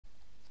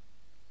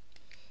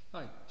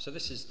Hi, so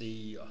this is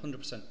the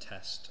 100%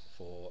 test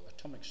for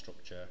atomic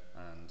structure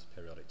and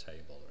periodic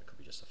table, or it could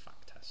be just a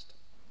fact test.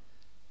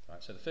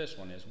 Right, so the first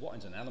one is, what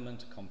is an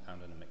element, a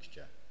compound and a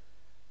mixture?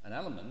 An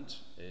element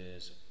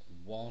is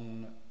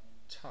one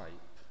type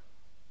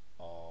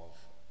of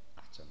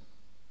atom.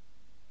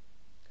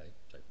 Okay,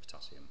 so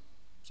potassium,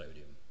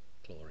 sodium,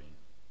 chlorine.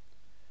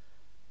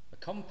 A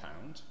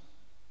compound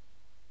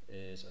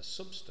is a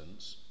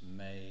substance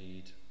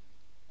made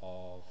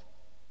of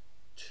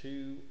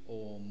two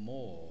or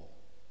more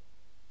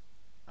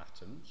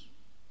atoms,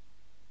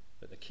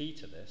 but the key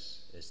to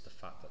this is the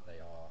fact that they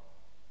are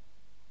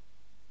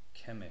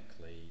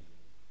chemically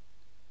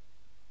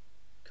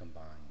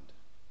combined.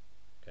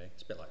 Okay,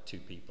 it's a bit like two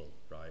people,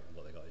 right?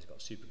 What they got is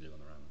got super glue on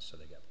their hands, so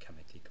they get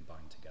chemically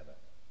combined together.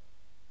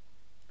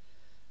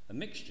 A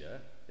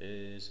mixture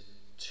is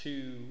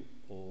two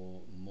or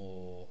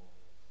more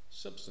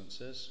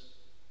substances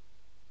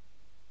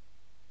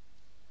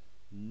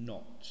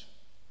not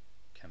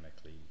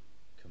chemically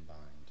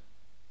combined.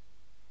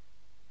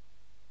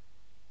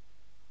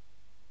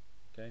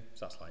 Okay,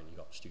 so that's like you've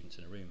got students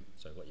in a room.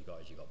 So what you've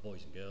got is you've got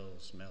boys and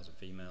girls, males and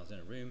females in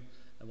a room,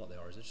 and what they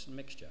are is just a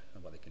mixture.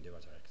 And what they can do,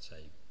 as I could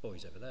say,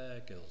 boys over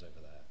there, girls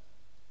over there,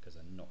 because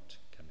they're not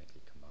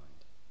chemically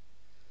combined.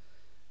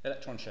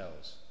 Electron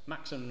shells.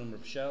 Maximum number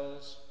of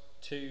shells,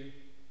 2,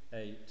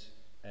 8,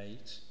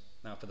 8.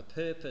 Now for the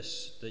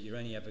purpose that you're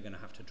only ever going to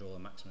have to draw a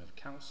maximum of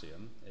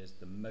calcium, is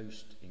the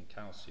most in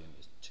calcium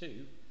is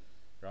 2,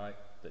 right?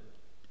 But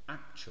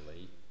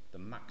actually the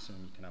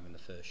maximum you can have in the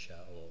first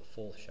shell, or the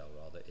fourth shell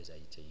rather, is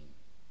 18.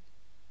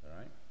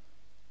 Alright?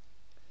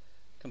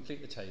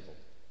 Complete the table.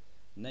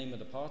 Name of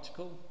the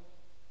particle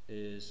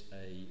is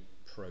a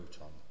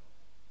proton.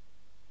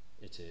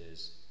 It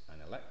is an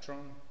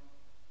electron.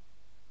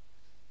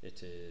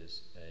 It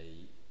is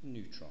a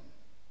neutron.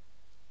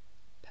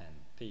 Pen,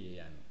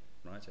 P-E-N.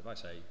 Right? So if I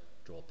say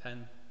draw a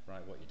pen,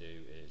 right, what you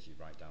do is you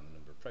write down the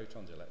number of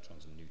protons,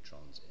 electrons and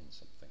neutrons in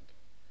something.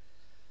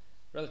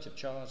 Relative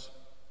charge,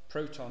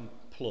 proton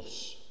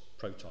plus,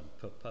 proton,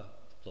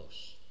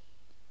 plus.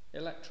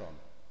 Electron,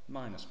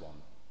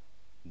 -1.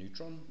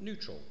 Neutron,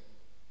 neutral,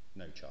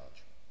 no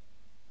charge.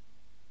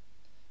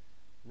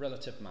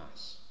 Relative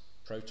mass,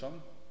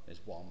 proton is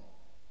 1.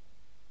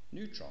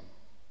 Neutron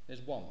is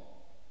 1.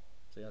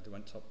 See how they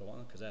went top to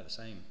 1? Because they're the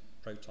same.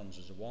 Protons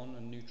is a 1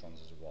 and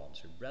neutrons is a 1.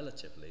 So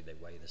relatively they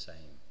weigh the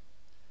same.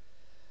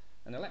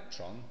 An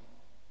electron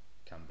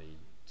can be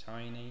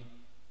tiny,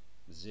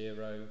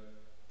 0,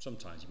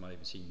 sometimes you might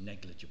even see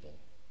negligible.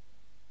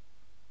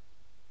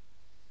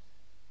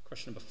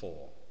 Question number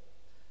 4.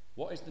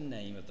 What is the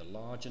name of the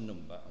larger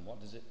number and what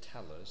does it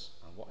tell us?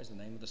 And what is the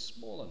name of the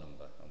smaller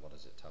number and what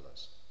does it tell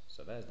us?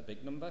 So there's the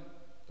big number,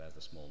 there's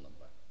the small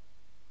number.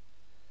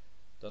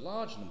 The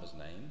large number's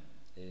name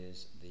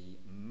is the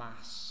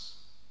mass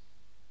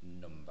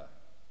number.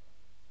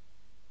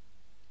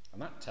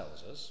 And that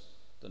tells us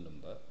the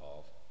number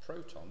of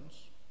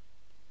protons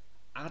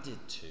added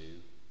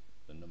to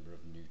the number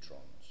of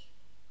neutrons.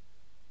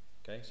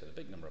 Okay, so the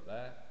big number up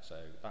there, so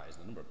that is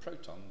the number of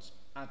protons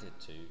added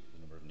to the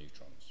number of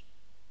neutrons.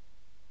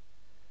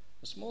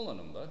 The smaller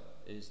number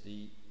is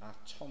the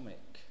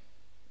atomic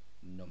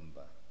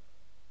number.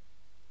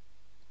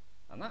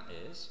 And that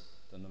is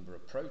the number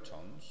of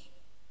protons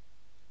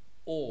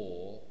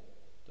or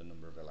the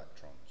number of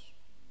electrons.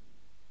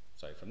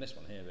 So from this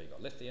one here, we've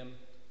got lithium,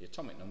 the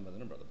atomic number, the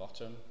number at the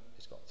bottom,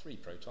 it's got 3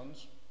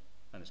 protons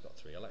and it's got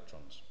 3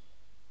 electrons.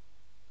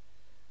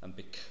 And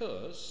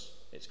because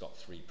it's got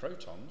 3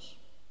 protons,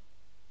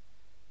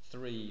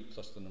 3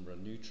 plus the number of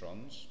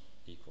neutrons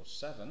equals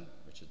 7,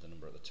 which is the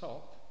number at the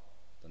top,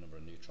 the number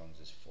of neutrons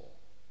is 4.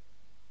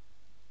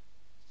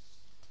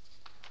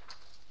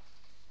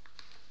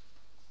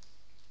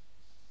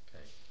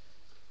 Okay,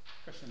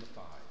 question number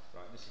 5,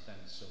 right, this is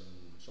then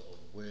some sort of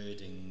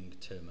wording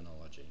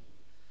terminology,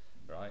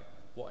 right?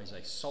 What is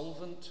a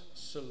solvent,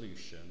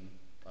 solution,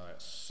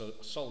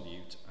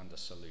 solute and a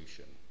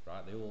solution,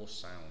 right? They all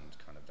sound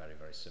kind of very,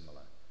 very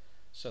similar.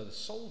 So the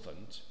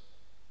solvent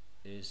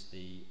is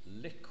the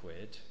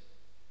liquid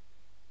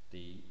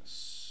the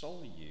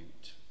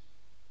solute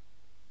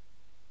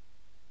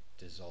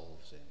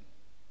dissolves in.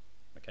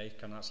 Okay,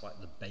 kind of that's like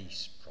the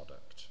base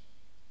product.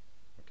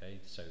 Okay,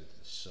 so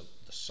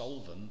the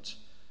solvent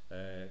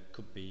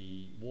could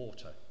be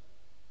water.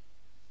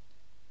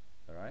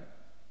 All right,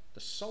 the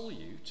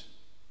solute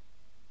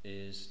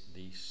is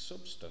the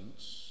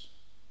substance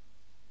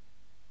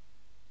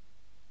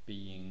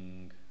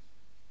being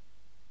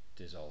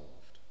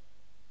dissolved.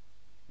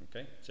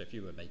 Okay, so if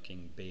you were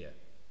making beer,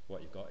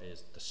 what you've got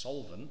is the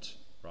solvent,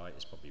 right,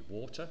 is probably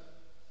water,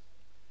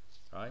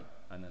 right,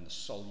 and then the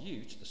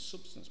solute, the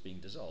substance being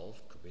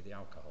dissolved, could be the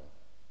alcohol.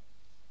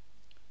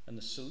 And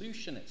the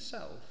solution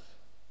itself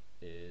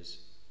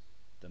is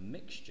the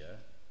mixture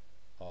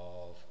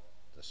of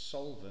the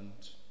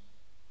solvent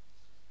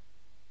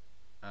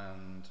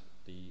and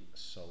the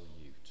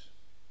solute.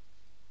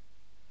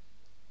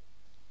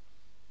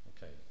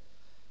 Okay,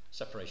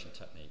 separation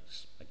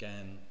techniques,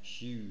 again,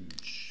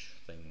 huge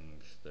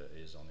thing that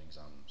is on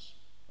exams.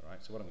 Alright,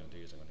 Right, so what I'm going to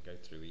do is I'm going to go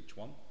through each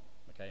one.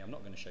 Okay, I'm not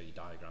going to show you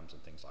diagrams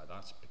and things like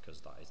that because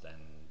that is then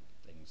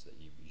things that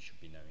you should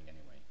be knowing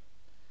anyway.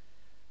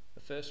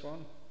 The first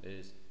one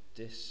is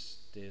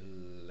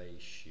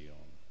distillation.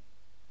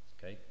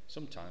 Okay,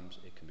 sometimes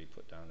it can be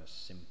put down as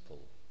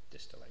simple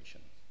distillation.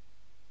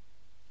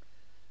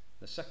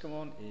 The second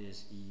one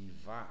is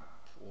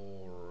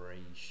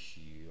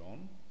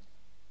evaporation.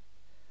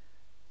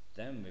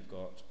 Then we've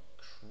got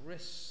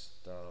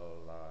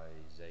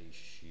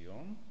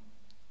crystallization.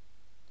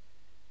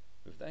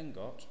 We've then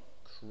got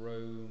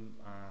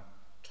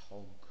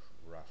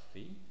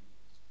chromatography.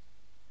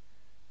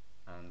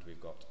 And we've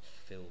got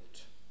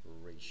filtration.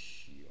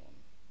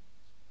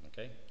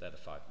 Okay, they're the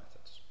 5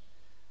 methods.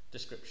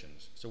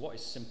 Descriptions. So what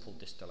is simple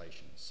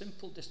distillation?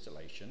 Simple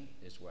distillation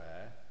is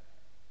where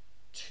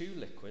 2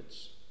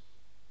 liquids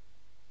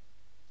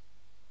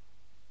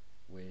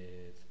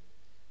with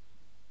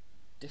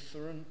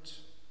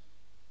different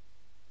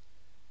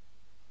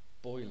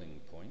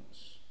boiling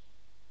points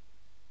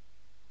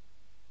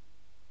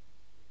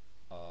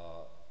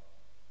are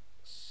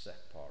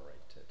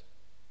separated.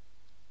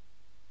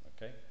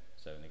 Okay,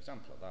 so an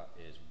example of that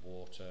is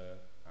water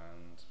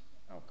and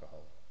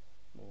alcohol,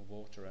 or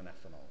water and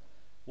ethanol.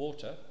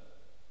 Water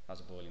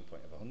has a boiling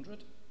point of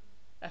 100,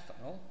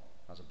 ethanol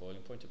has a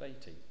boiling point of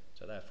 80.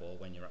 So therefore,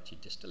 when you're actually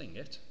distilling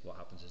it, what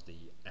happens is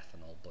the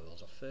ethanol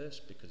boils off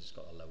first because it's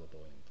got a lower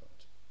boiling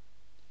point.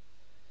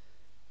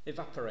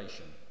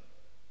 Evaporation.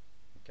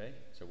 Okay,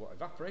 so what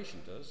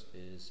evaporation does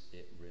is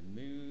it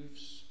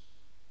removes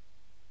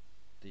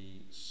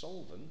the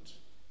solvent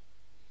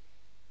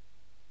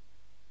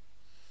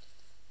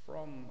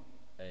from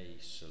a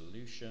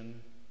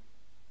solution,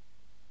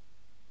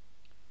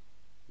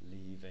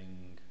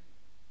 leaving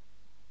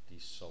the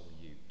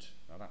solute.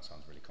 Now that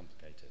sounds really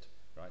complicated,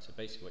 right? So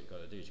basically what you've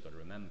got to do is you've got to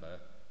remember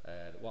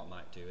that what I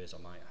might do is I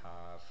might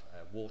have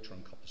water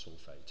and copper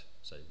sulfate.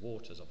 So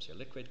water is obviously a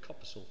liquid,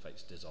 copper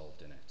sulfate's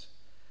dissolved in it.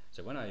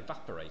 So when I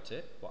evaporate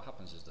it, what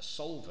happens is the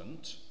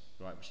solvent,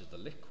 right, which is the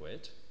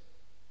liquid,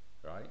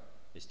 right,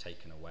 is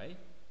taken away,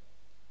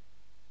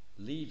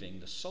 leaving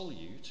the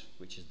solute,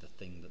 which is the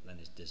thing that then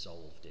is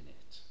dissolved in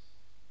it.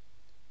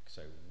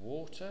 So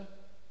water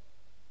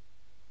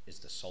is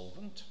the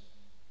solvent,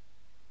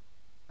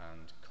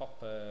 and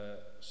copper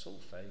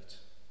sulfate,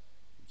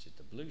 which is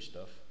the blue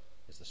stuff,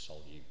 is the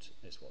solute,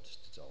 is what's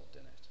dissolved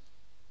in it.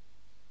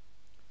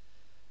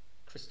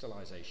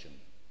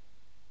 Crystallization.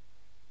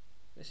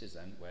 This is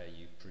then where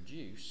you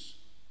produce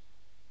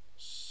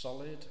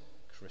solid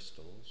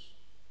crystals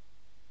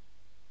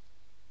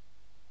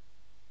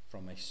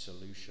from a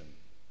solution.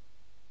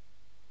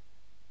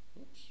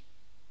 Oops.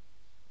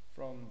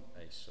 From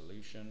a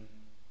solution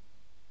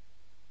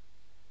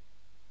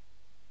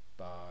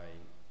by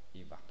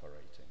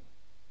evaporating.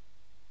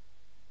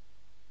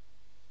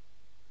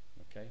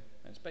 Okay,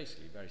 and it's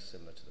basically very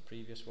similar to the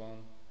previous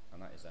one,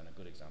 and that is then a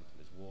good example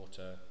is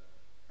water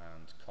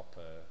and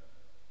copper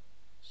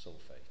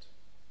sulfate.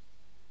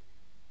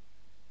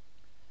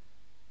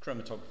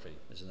 Chromatography,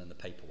 this is then the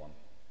paper one.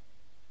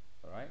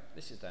 Alright,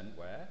 this is then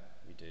where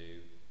we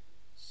do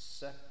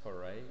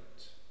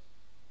separate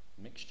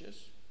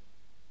mixtures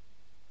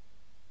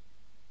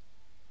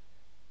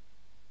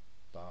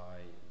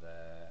by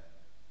their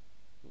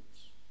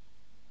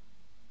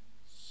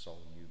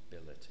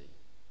solubility.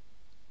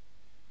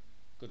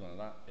 Good one of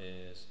that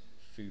is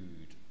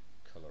food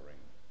colouring,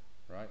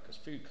 right? Because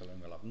food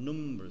colouring will have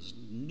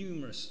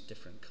numerous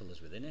different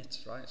colours within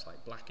it, right? It's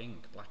like black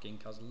ink. Black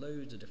ink has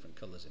loads of different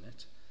colours in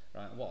it,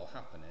 right? And what will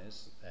happen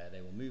is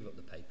they will move up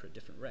the paper at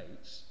different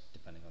rates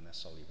depending on their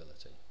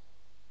solubility.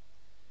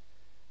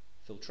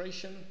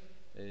 Filtration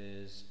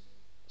is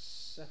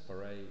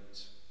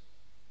separate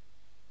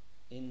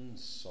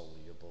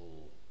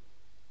insoluble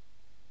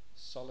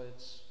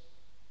solids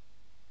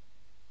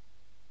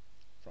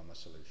from a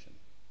solution.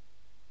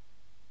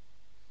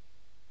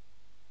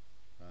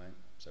 Right,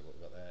 so what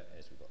we've got there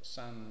is we've got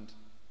sand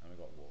and we've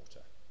got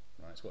water.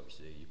 Right, so what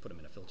you do, you put them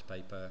in a filter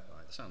paper,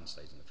 right, the sand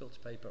stays in the filter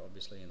paper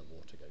obviously and the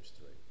water goes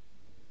through.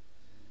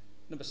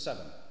 Number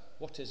 7,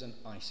 what is an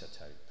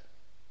isotope?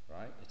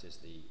 Right, it is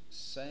the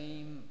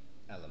same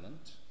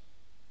element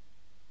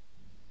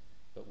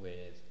but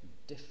with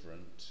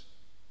different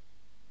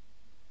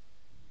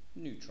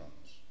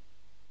neutrons.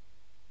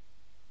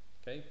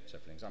 Okay, so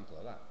for an example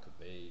of that could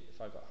be if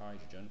I've got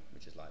hydrogen,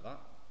 which is like that,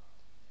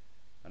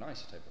 an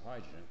isotope of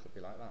hydrogen could be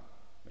like that,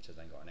 which has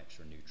then got an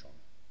extra neutron.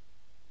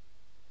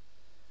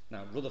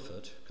 Now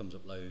Rutherford comes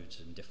up loads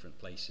in different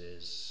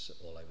places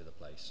all over the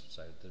place,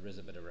 so there is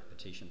a bit of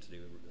repetition to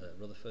do with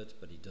Rutherford,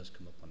 but he does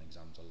come up on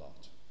exams a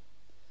lot.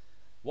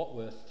 What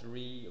were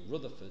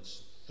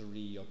Rutherford's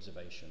 3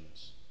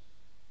 observations?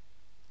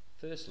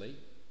 Firstly,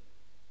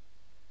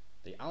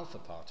 the alpha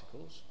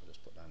particles, I'll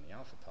just put down the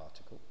alpha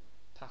particle,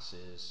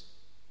 passes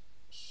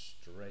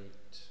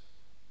straight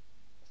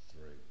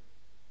through.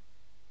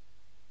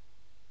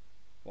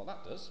 What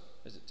that does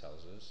is it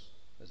tells us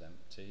there's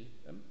empty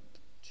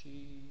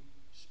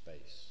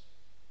space.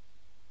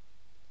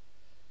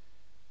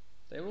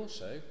 They're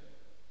also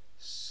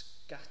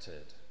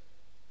scattered.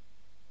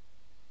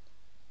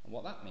 And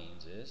what that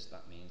means is,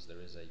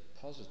 there is a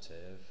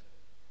positive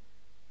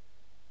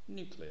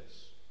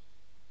nucleus,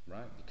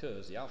 right?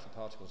 Because the alpha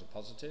particles are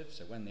positive,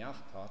 so when the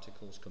alpha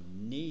particles come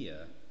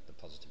near the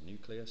positive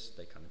nucleus,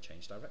 they kind of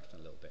change direction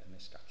a little bit and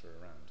they scatter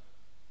around.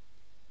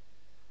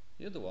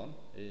 The other one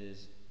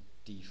is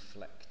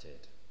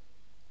deflected.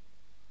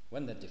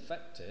 When they're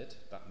deflected,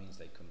 that means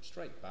they come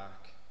straight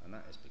back, and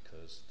that is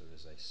because there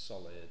is a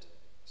solid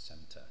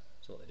centre.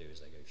 So what they do is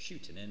they go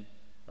shooting in,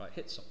 right,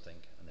 hit something,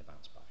 and they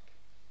bounce back.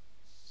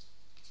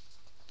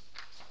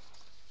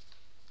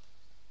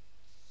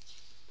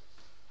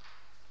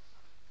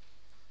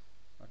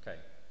 Okay,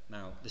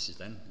 now this is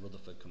then,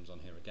 Rutherford comes on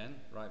here again,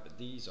 right, but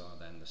these are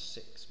then the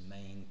 6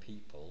 main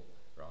people,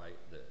 right,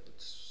 that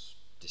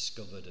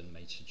discovered and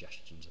made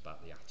suggestions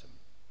about the atom.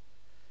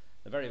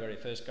 The very, very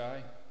first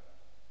guy,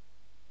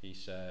 he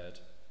said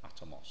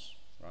atomos,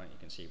 right, you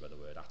can see where the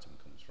word atom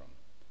comes from.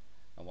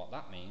 And what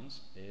that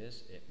means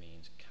is, it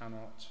means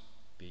cannot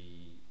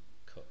be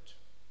cut.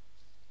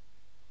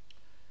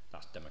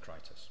 That's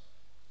Democritus.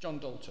 John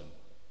Dalton,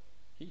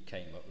 he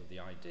came up with the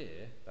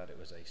idea that it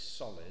was a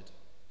solid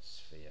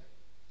sphere.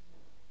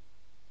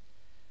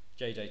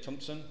 J.J.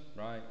 Thomson,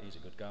 right, he's a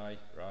good guy,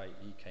 right,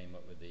 he came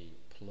up with the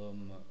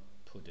plum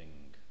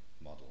pudding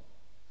model.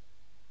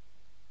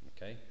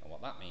 Okay, and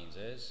what that means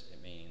is,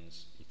 it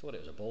means he thought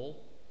it was a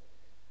ball,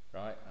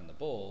 right, and the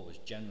ball was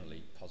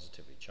generally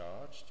positively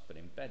charged, but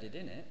embedded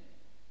in it,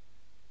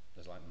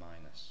 there's like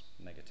minus,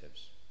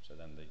 negatives. So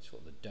then the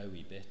sort of the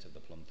doughy bit of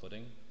the plum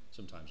pudding,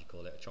 sometimes you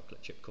call it a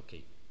chocolate chip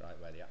cookie, right,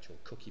 where the actual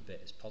cookie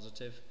bit is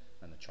positive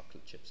and the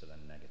chocolate chips are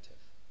then negative.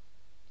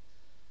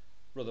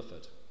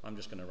 Rutherford, I'm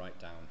just going to write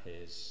down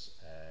his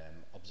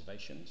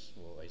observations,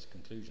 or his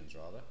conclusions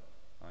rather.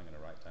 I'm going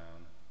to write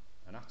down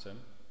an atom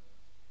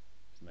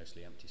is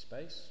mostly empty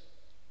space.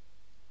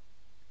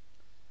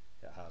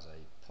 It has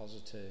a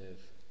positive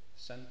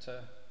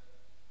centre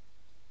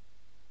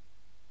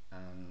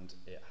and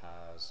it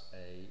has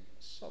a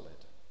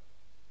solid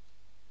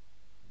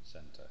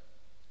centre.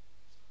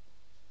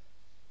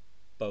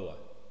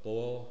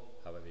 Bohr,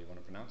 however you want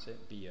to pronounce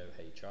it,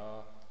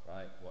 B-O-H-R,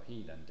 right, what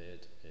he then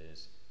did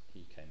is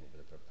he came up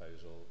with a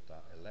proposal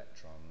that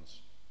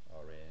electrons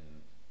are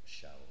in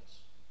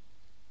shells.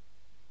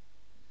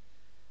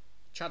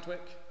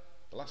 Chadwick,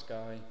 the last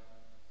guy,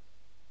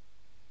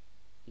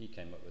 he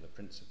came up with a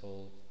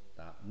principle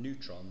that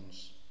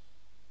neutrons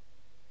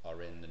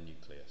are in the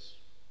nucleus.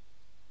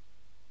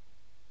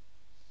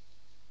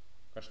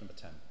 Question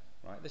number 10.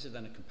 Right, this is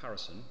then a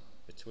comparison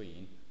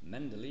between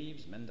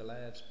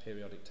Mendeleev's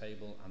periodic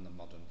table and the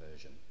modern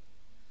version.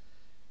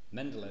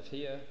 Mendeleev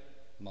here,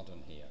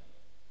 modern here.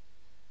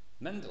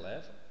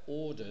 Mendeleev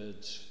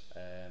ordered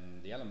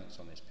the elements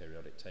on this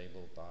periodic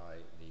table by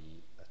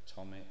the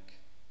atomic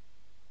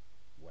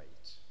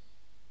weight.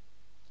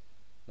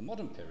 The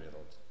modern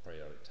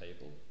periodic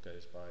table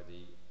goes by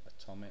the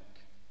atomic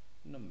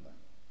number.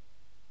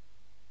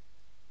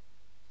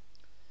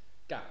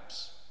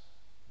 Gaps.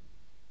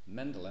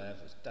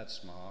 Mendeleev was dead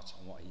smart,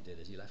 and what he did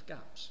is he left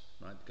gaps,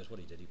 right? Because what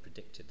he did, he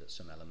predicted that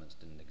some elements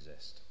didn't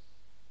exist.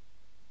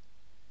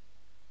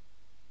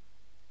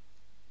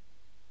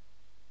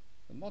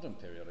 The modern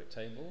periodic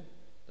table,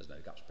 there's no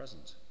gaps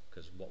present,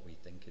 because what we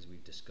think is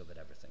we've discovered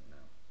everything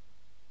now.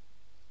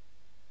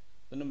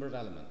 The number of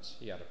elements,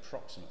 he had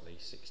approximately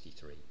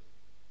 63.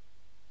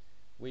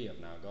 We have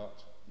now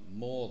got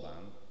more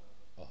than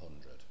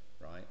 100,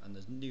 right? And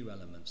there's new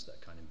elements that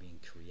are kind of being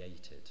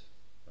created,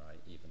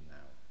 right, even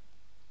now.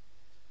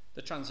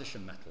 The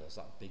transition metals,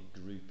 that big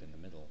group in the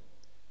middle,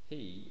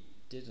 he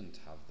didn't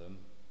have them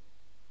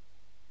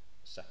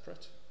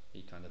separate.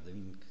 He kind of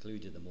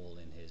included them all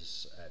in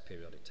his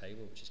periodic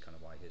table, which is kind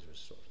of why his was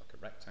sort of like a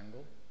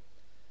rectangle.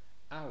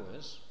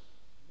 Ours,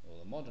 or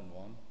the modern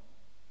one,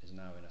 is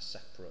now in a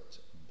separate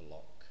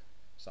block.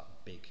 It's that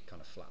big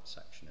kind of flat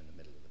section in the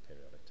middle of the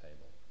periodic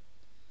table.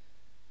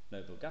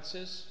 Noble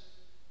gases,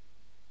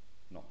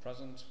 not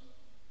present.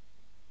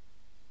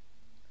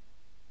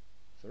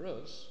 For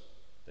us,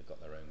 they've got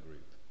their own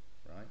group,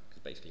 right?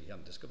 Because basically he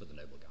hadn't discovered the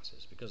noble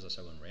gases. Because they're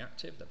so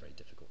unreactive, they're very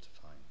difficult to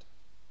find.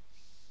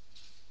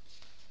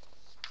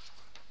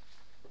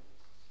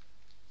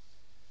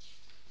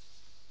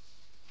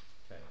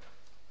 Okay.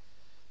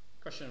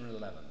 Question number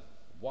 11.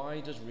 Why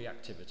does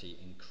reactivity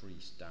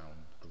increase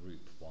down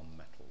group 1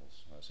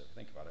 metals? So if you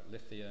think about it,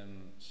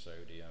 lithium,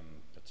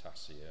 sodium,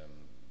 potassium,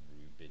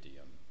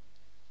 rubidium.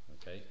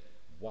 Okay.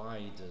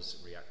 Why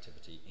does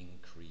reactivity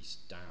increase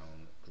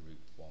down group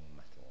 1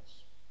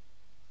 metals?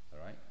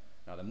 Alright,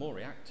 now they're more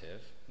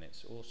reactive, and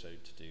it's also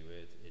to do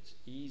with it's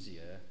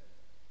easier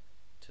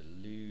to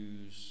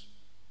lose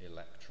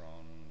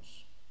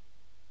electrons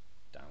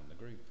down the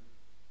group.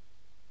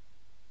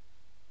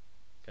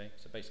 Okay,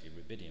 so basically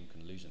rubidium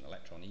can lose an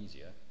electron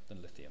easier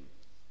than lithium.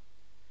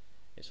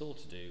 It's all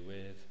to do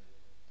with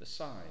the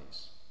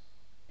size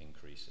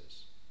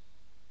increases.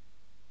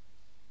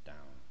 Down.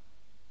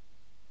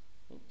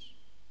 Oops,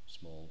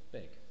 small,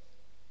 big.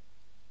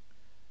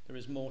 There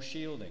is more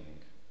shielding.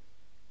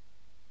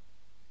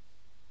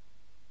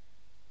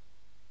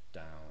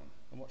 Down.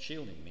 And And what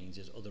shielding means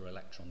is other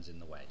electrons in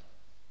the way.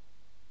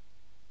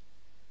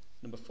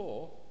 Number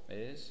 4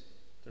 is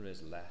there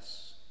is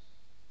less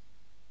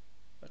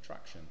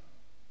attraction.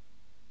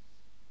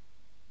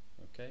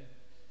 Okay?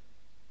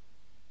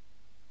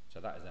 So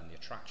that is then the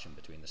attraction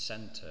between the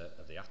centre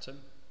of the atom,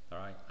 all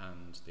right,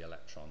 and the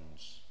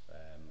electrons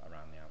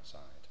around the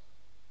outside.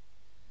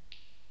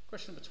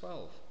 Question number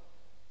 12.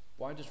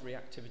 Why does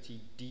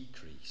reactivity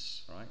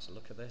decrease? All right, so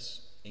look at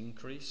this.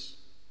 Increase,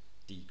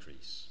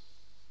 decrease.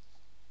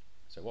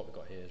 So what we've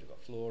got here is we've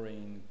got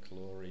fluorine,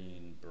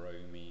 chlorine,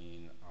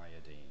 bromine,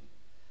 iodine.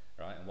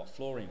 Right, and what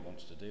fluorine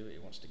wants to do,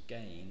 it wants to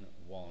gain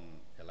 1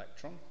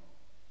 electron.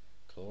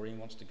 Chlorine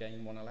wants to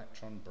gain 1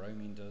 electron,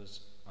 bromine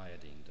does,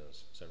 iodine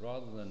does. So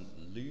rather than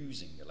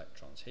losing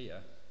electrons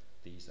here,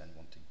 these then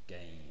want to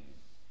gain.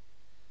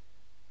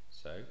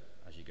 So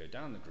as you go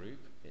down the group,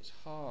 it's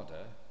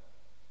harder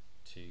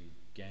to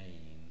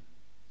gain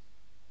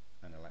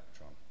an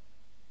electron.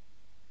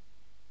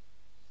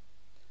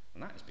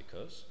 And that is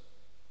because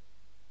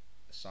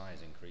the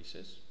size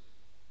increases.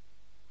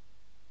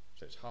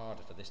 So it's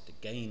harder for this to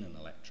gain an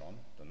electron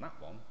than that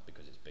one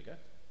because it's bigger.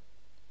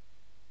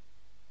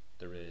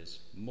 There is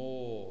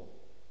more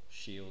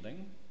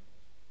shielding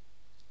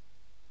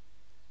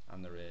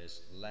and there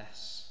is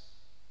less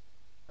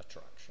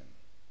attraction.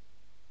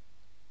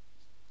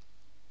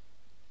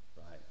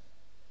 Right.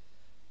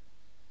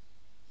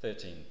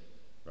 13.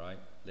 Right.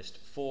 List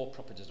 4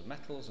 properties of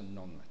metals and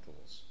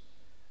non-metals.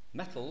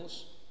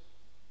 Metals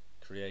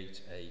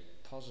create a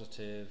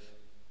positive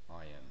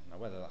ion. Now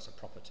whether that's a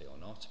property or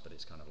not, but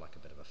it's kind of like a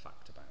bit of a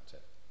fact about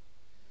it.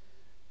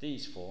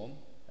 These form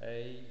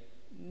a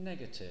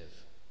negative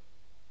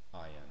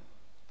ion.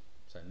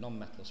 So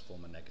non-metals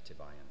form a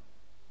negative ion.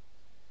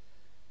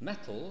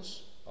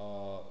 Metals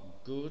are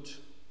good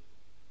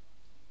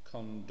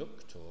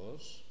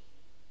conductors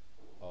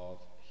of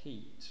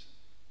heat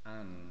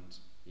and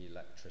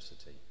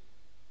electricity.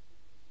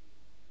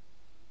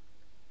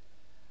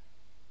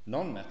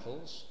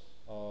 Non-metals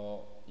are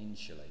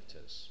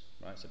insulators.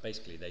 Right, so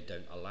basically they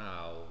don't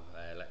allow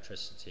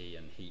electricity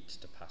and heat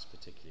to pass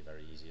particularly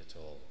very easy at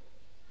all.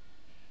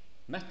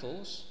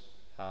 Metals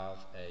have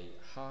a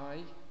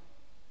high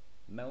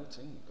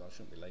melting, God, I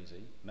shouldn't be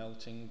lazy,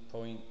 melting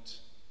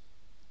point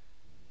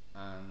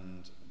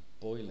and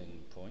boiling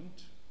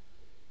point.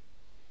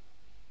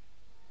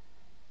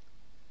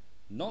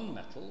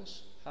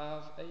 Non-metals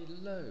have a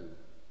low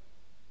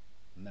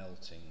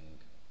melting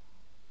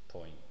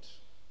point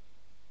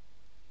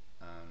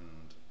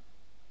and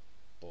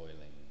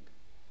boiling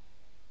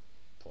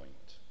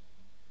point.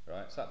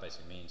 Right, so that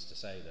basically means to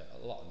say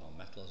that a lot of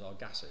non-metals are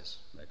gases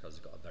because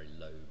they've got a very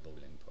low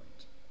boiling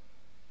point.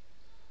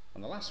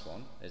 And the last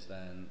one is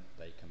then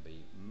they can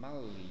be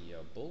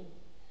malleable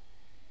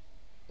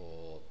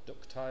or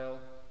ductile,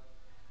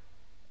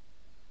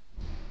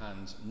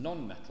 and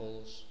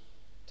non-metals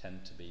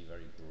tend to be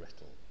very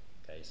brittle.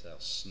 Okay, so they'll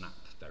snap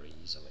very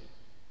easily.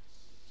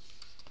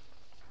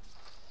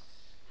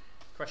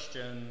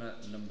 Question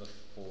number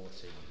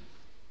 14.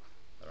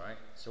 Alright,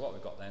 so what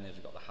we've got then is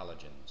we've got the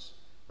halogens.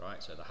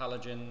 Right, so the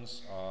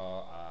halogens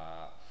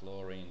are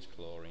fluorines,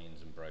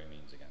 chlorines and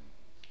bromines again.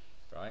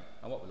 Right,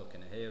 and what we're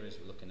looking at here is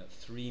we're looking at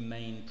 3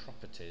 main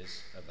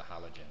properties of the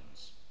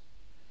halogens.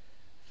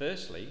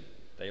 Firstly,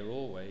 they are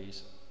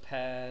always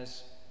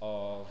pairs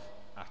of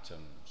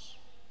atoms.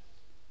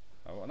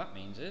 Now, what that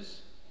means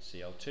is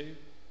Cl2,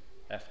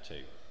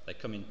 F2. They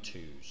come in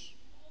 2s.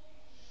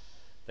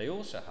 They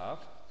also have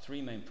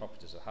 3 main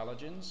properties of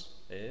halogens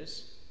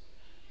is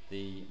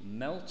the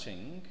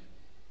melting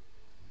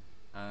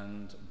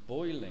and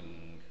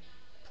boiling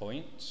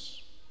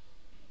points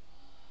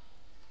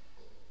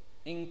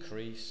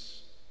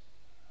increase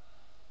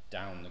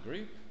down the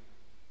group,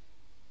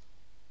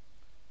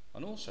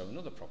 and also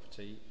another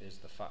property is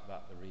the fact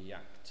that the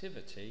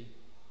reactivity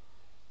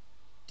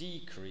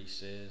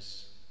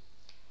decreases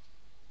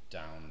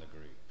down the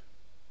group.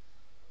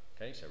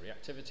 Okay, so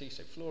reactivity,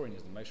 so fluorine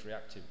is the most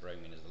reactive,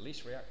 bromine is the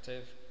least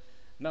reactive.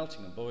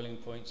 Melting and boiling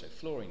point, so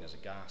fluorine is a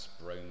gas,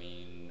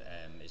 bromine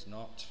is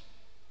not.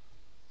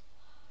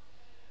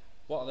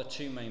 What are the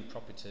 2 main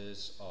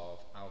properties of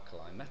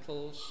alkali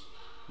metals?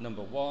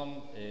 Number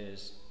 1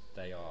 is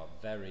they are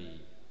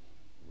very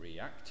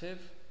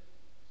reactive.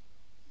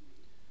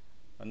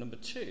 And number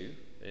 2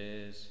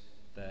 is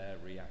their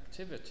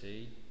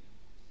reactivity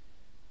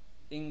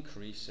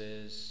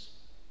increases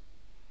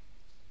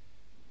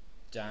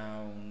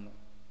down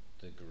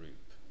the group.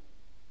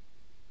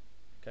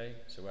 Okay,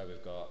 so where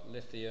we've got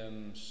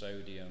lithium,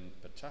 sodium,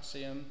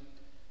 potassium,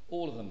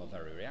 all of them are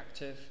very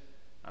reactive,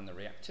 and the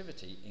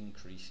reactivity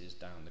increases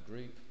down the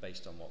group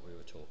based on what we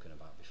were talking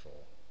about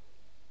before.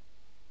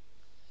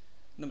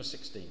 Number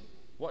 16.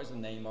 What is the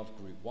name of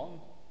group 1?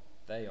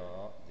 They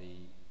are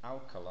the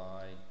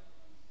alkali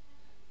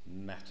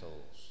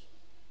metals.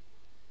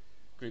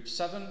 Group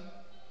 7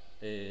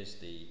 is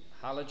the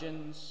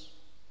halogens.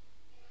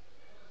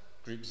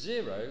 Group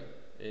 0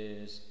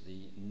 is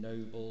the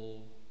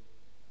noble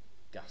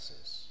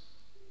gases.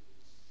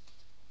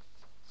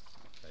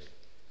 Okay.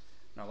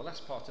 Now the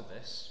last part of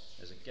this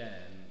is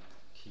again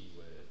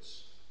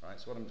keywords. Right,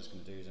 so what I'm just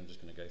going to do is I'm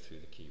just going to go through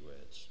the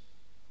keywords.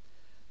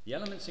 The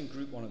elements in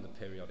group 1 of the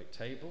periodic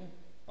table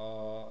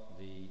are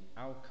the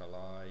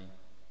alkali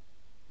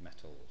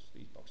metals.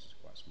 These boxes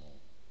are quite small.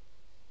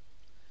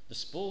 The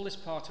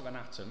smallest part of an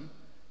atom,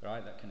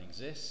 right, that can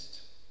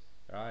exist,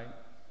 right,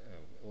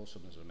 all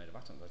substances are made of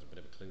atoms, there's a bit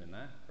of a clue in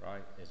there,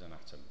 right, is an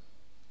atom.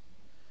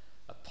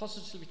 A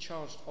positively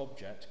charged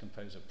object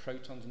composed of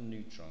protons and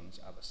neutrons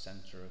at the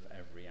centre of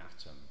every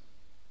atom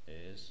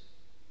is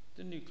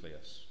the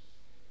nucleus.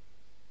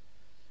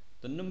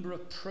 The number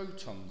of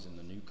protons in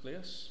the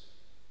nucleus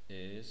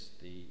is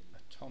the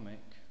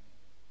atomic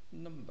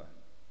number.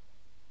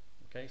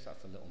 Okay, so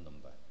that's a little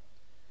number.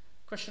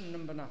 Question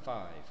number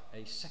 5.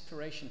 A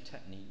separation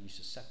technique used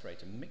to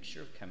separate a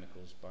mixture of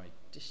chemicals by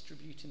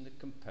distributing the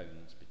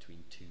components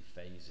between two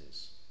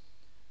phases.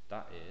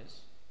 That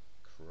is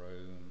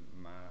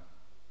chromatography.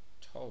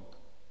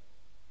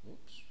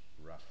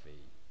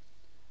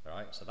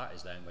 Alright, so that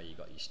is then where you've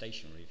got your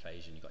stationary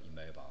phase and you've got your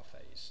mobile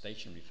phase.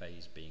 Stationary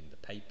phase being the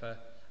paper,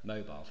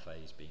 mobile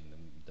phase being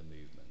the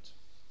movement.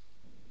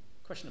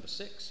 Question number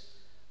 6.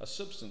 A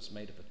substance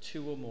made up of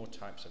 2 or more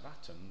types of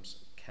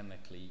atoms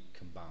chemically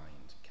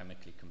combined.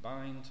 Chemically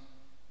combined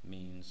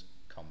means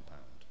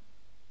compound.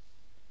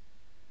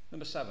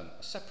 Number 7.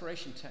 A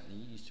separation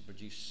technique used to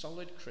produce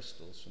solid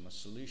crystals from a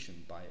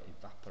solution by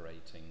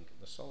evaporating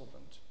the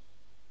solvent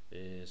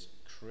is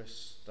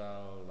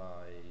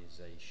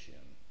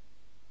crystallization.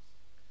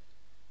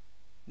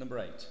 Number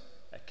 8.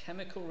 A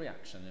chemical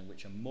reaction in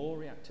which a more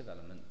reactive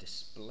element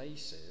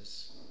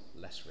displaces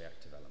less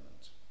reactive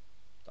element.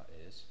 That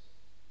is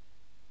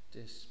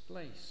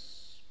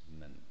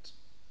displacement.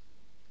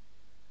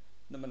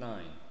 Number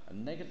 9. A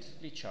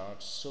negatively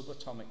charged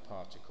subatomic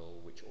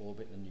particle which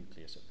orbit the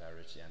nucleus at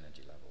various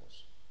energy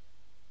levels.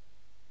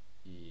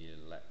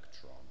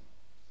 Electron.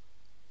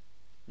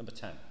 Number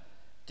 10.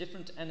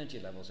 Different energy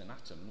levels in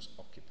atoms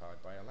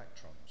occupied by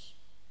electrons.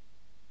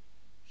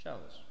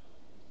 Shells.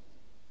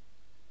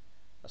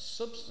 A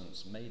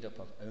substance made up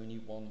of only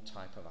one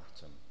type of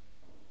atom.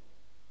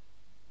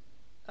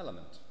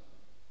 Element.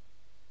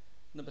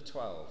 Number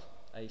 12.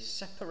 A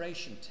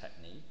separation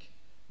technique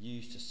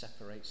used to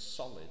separate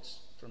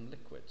solids from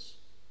liquids.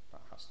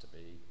 That has to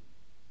be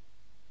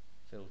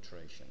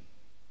filtration.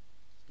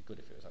 It'd be good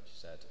if it was actually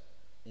said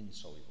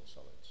insoluble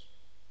solids.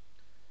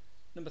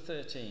 Number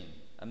 13.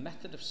 A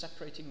method of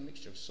separating a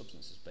mixture of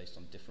substances based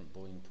on different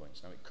boiling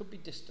points. Now it could be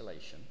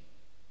distillation.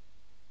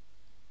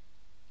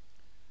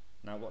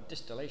 Now what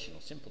distillation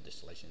or simple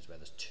distillation is where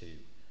there's 2.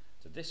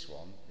 So this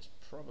one is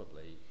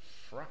probably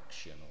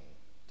fractional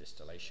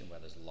distillation where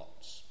there's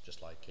lots,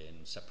 just like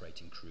in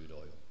separating crude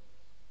oil.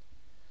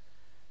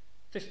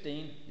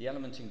 15. The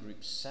element in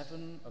group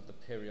 7 of the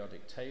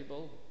periodic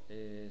table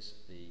is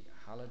the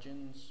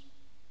halogens.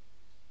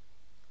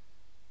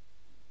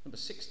 Number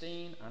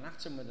 16. An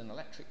atom with an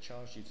electric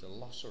charge due to the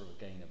loss or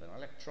gain of an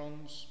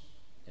electrons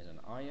is an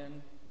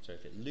ion. So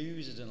if it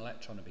loses an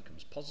electron, it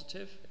becomes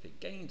positive. If it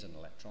gains an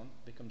electron,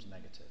 it becomes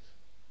negative.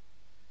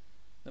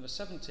 Number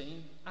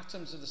 17.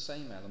 Atoms of the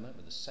same element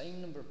with the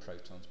same number of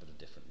protons but a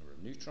different number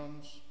of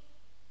neutrons.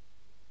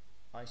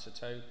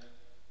 Isotope.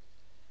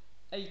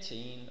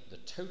 18. The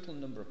total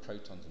number of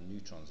protons and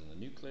neutrons in the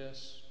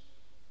nucleus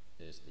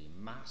is the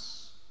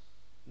mass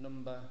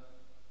number.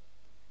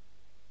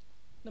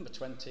 Number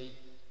 20.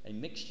 A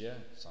mixture,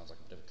 sounds like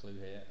a bit of a clue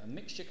here, a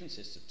mixture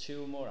consists of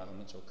 2 or more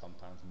elements or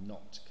compounds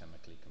not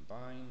chemically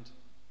combined.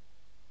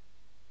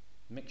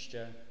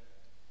 Mixture.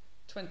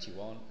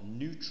 21. A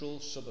neutral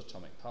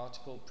subatomic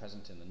particle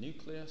present in the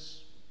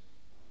nucleus.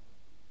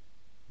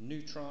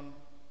 Neutron.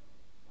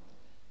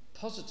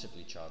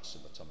 Positively charged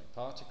subatomic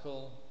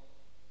particle.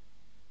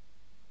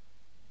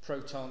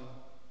 Proton.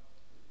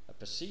 A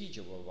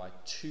procedure whereby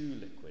 2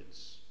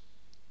 liquids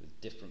with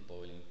different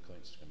boiling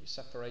points can be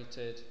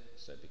separated.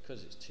 So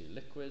because it's 2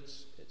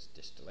 liquids, it's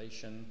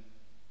distillation.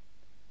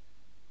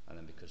 And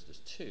then because there's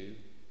 2,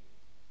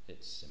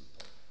 it's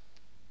simple.